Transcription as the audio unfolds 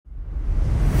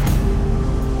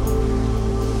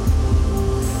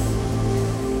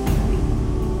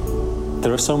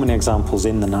There are so many examples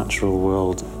in the natural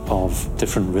world of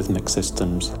different rhythmic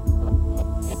systems.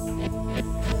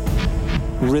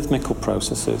 Rhythmical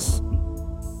processes,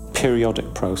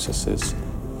 periodic processes,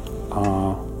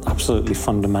 are absolutely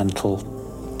fundamental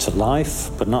to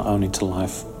life, but not only to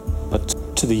life, but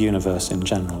to the universe in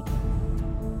general.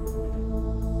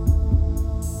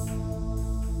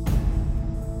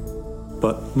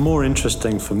 But more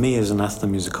interesting for me as an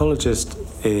ethnomusicologist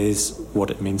is what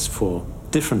it means for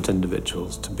different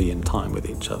individuals to be in time with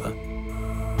each other.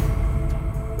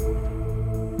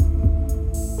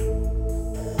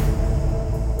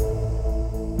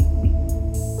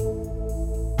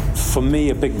 For me,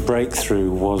 a big breakthrough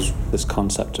was this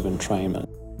concept of entrainment.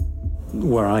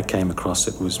 Where I came across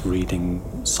it was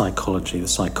reading psychology, the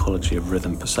psychology of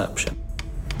rhythm perception.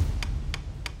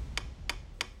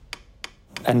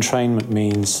 Entrainment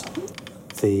means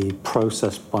the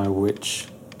process by which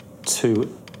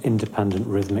two independent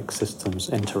rhythmic systems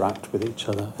interact with each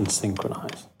other and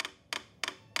synchronize.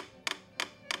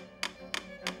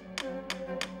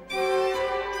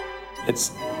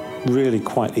 It's really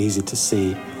quite easy to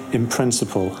see, in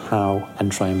principle, how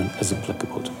entrainment is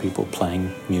applicable to people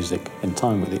playing music in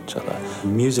time with each other.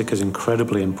 Music is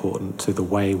incredibly important to the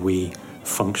way we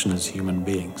function as human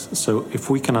beings. So if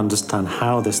we can understand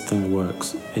how this thing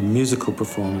works in musical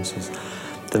performances,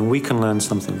 then we can learn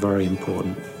something very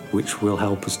important, which will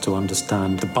help us to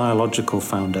understand the biological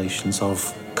foundations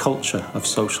of culture, of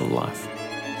social life.